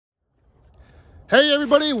Hey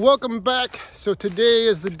everybody, welcome back. So today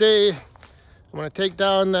is the day I'm going to take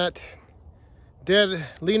down that dead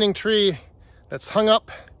leaning tree that's hung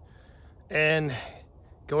up, and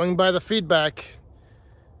going by the feedback,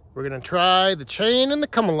 we're going to try the chain and the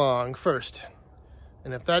come along first.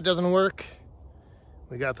 And if that doesn't work,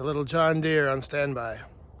 we got the little John Deere on standby.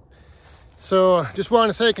 So just want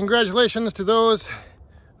to say congratulations to those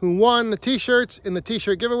who won the t-shirts in the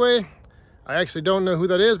t-shirt giveaway. I actually don't know who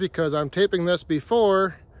that is because I'm taping this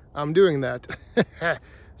before I'm doing that.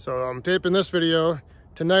 So I'm taping this video.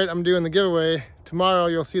 Tonight I'm doing the giveaway. Tomorrow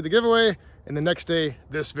you'll see the giveaway, and the next day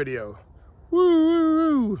this video.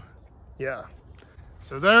 Woo! Yeah.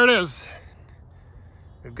 So there it is.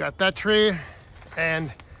 We've got that tree,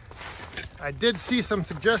 and I did see some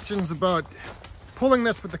suggestions about pulling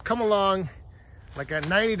this with the come along like at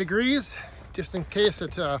 90 degrees, just in case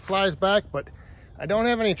it flies back, but I don't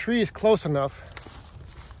have any trees close enough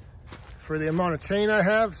for the amount of chain I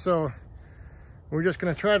have, so we're just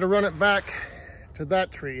going to try to run it back to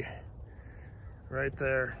that tree right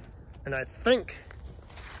there. And I think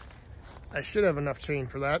I should have enough chain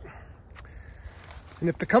for that. And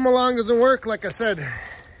if the come along doesn't work, like I said,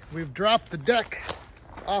 we've dropped the deck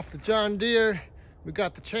off the John Deere. We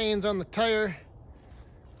got the chains on the tire.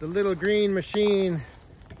 The little green machine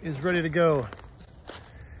is ready to go.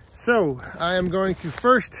 So I am going to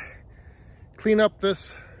first clean up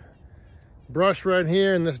this brush right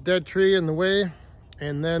here and this dead tree in the way,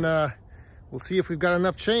 and then we'll see if we've got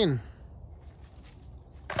enough chain.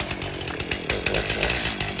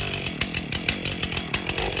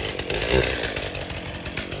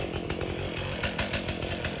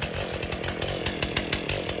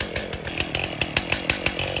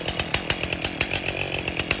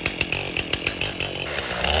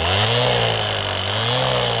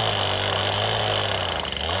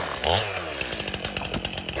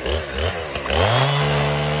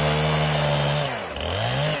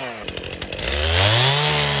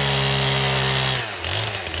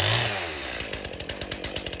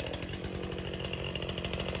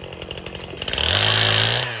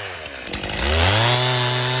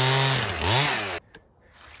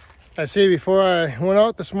 I see before I went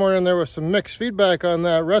out this morning, there was some mixed feedback on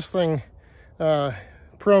that wrestling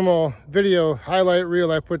promo video highlight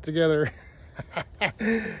reel I put together.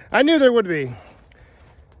 I knew there would be.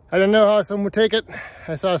 I didn't know how someone would take it.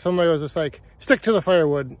 I saw somebody was just like, stick to the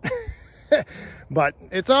firewood. But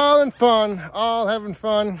it's all in fun, all having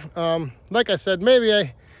fun. Like I said,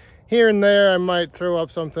 maybe here and there I might throw up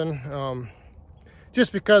something.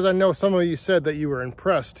 Just because I know some of you said that you were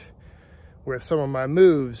impressed with some of my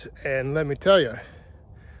moves, and let me tell you,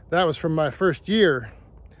 that was from my first year,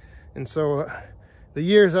 and so the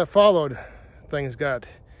years that followed, things got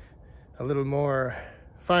a little more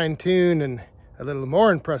fine-tuned and a little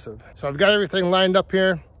more impressive. So I've got everything lined up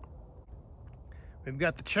here. We've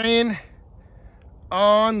got the chain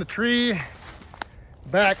on the tree,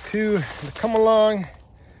 back to the come along.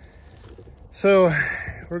 So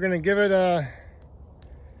we're gonna give it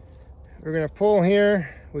we're gonna pull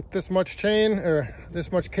here with this much chain, or this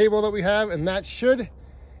much cable that we have, and that should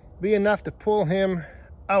be enough to pull him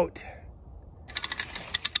out.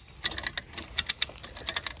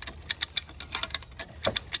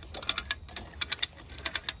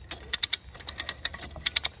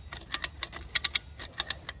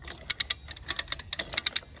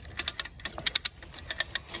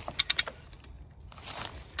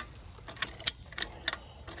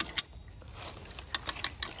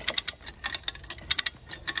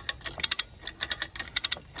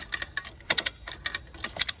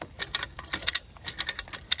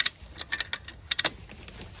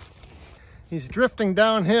 He's drifting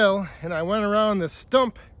downhill, and I went around this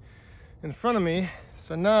stump in front of me.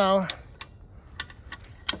 So now,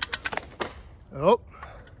 oh,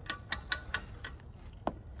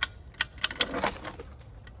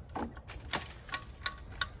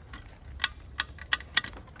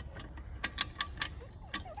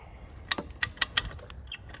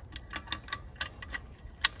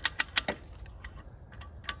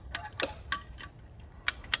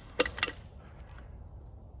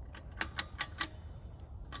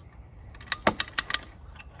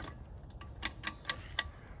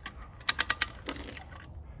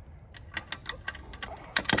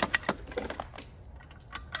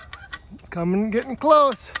 coming, getting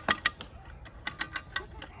close.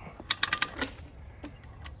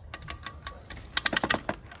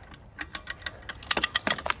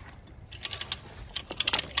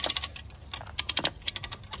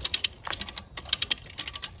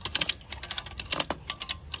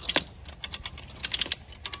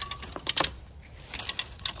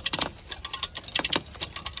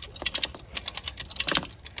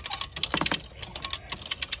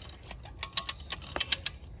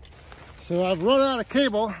 So I've run out of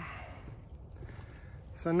cable.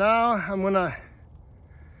 So now I'm gonna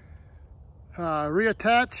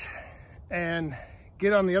reattach and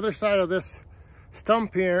get on the other side of this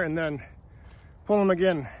stump here and then pull them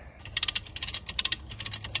again.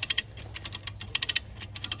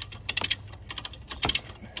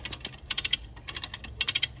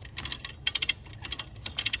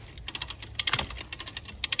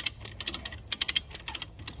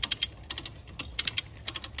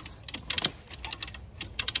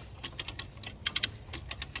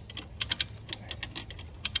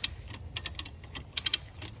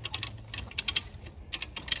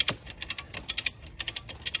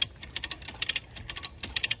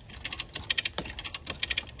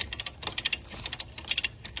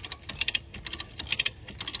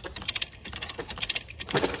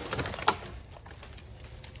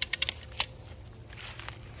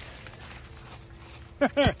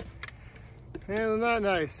 Isn't that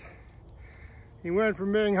nice? He went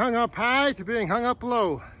from being hung up high to being hung up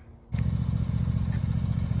low.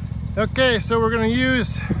 Okay, so we're going to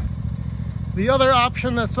use the other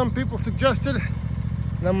option that some people suggested,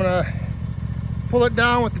 and I'm going to pull it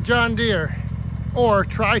down with the John Deere, or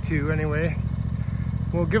try to anyway.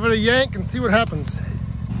 We'll give it a yank and see what happens.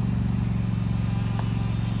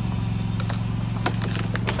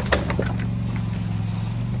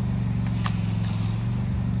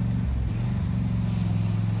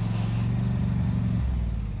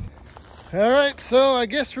 All right, so I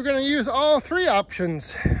guess we're gonna use all three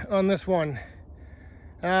options on this one.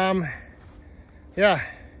 Yeah,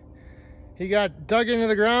 he got dug into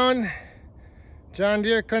the ground. John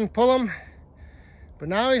Deere couldn't pull him, but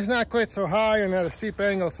now he's not quite so high and at a steep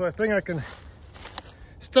angle, so I think I can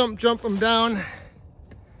stump jump him down.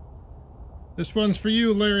 This one's for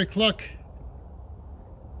you, Larry Cluck.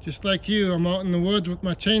 Just like you, I'm out in the woods with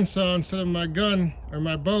my chainsaw instead of my gun or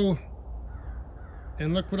my bow,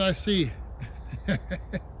 and look what I see.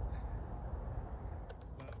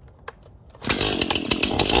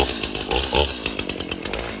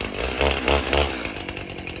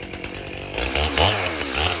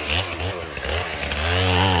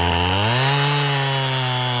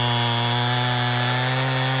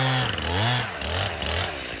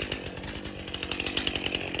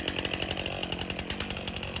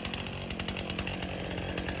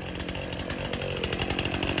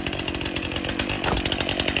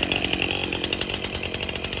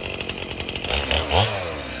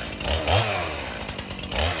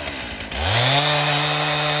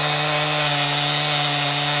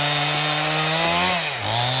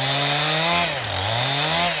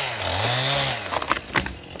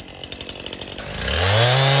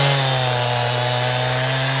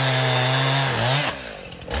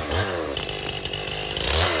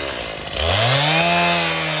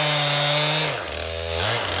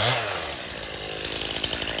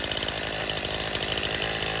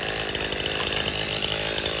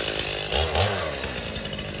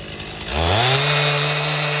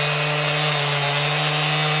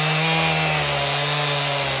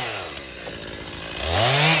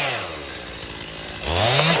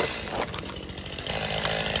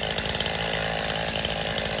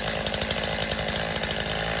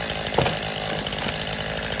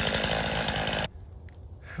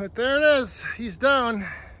 But there it is, he's down.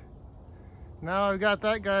 Now I've got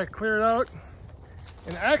that guy cleared out.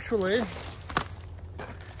 And actually,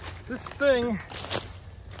 this thing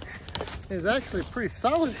is actually pretty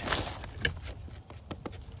solid.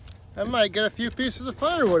 I might get a few pieces of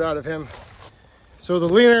firewood out of him. So the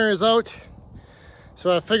leaner is out.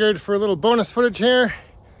 So I figured for a little bonus footage here,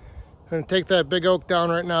 I'm gonna take that big oak down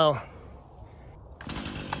right now.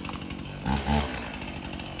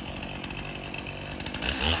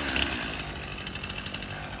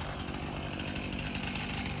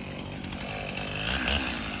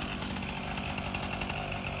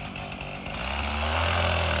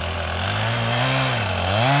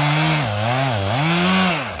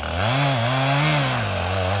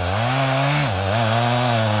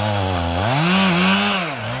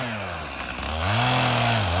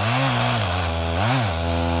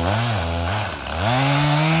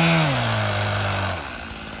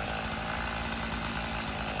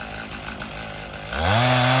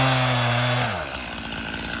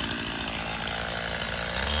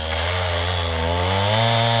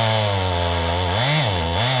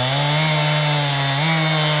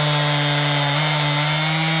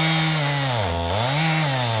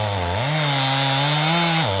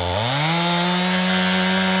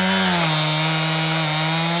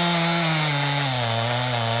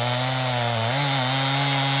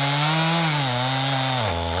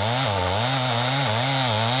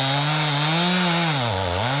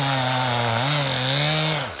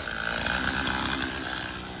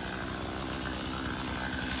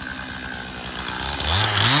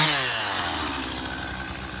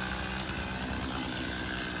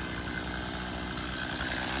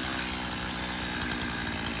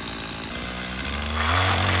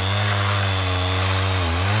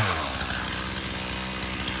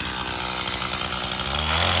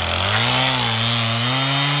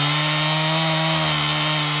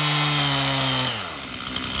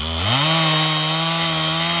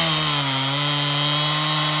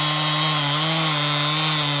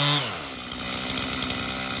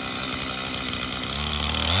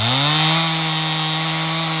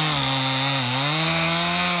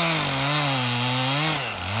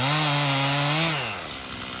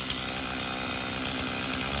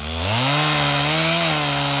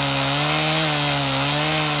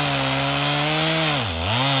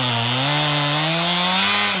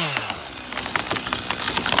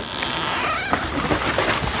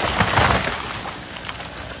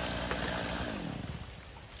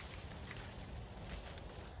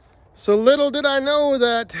 So little did I know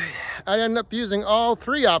that I'd end up using all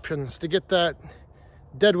 3 options to get that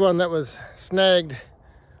dead one that was snagged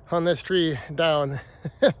on this tree down.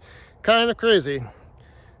 Kind of crazy.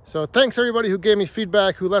 So thanks everybody who gave me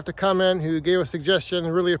feedback, who left a comment, who gave a suggestion.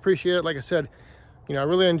 Really appreciate it. Like I said, you know, I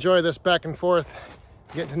really enjoy this back and forth,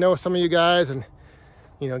 getting to know some of you guys and,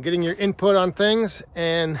 you know, getting your input on things.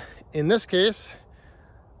 And in this case,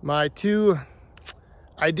 my 2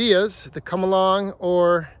 ideas, the come along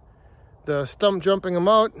or the stump jumping them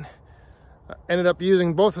out, ended up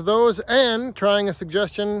using both of those and trying a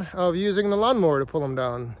suggestion of using the lawnmower to pull them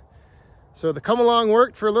down. So the come along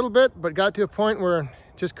worked for a little bit, but got to a point where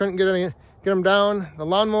just couldn't get them down. The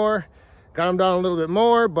lawnmower got them down a little bit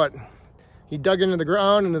more, but he dug into the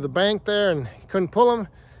ground, into the bank there, and he couldn't pull them.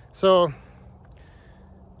 So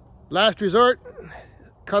last resort,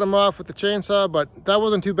 cut him off with the chainsaw, but that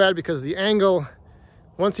wasn't too bad because the angle,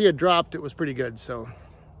 once he had dropped, it was pretty good. So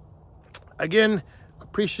again,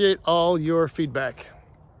 appreciate all your feedback.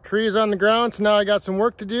 Tree is on the ground, so now I got some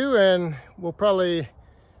work to do, and we'll probably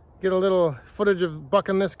get a little footage of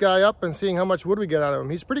bucking this guy up and seeing how much wood we get out of him.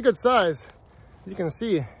 He's pretty good size, as you can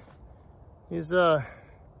see. He's a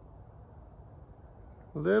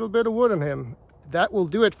little bit of wood in him. That will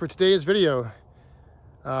do it for today's video.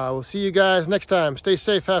 We'll see you guys next time. Stay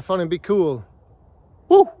safe, have fun, and be cool.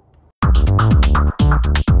 Woo!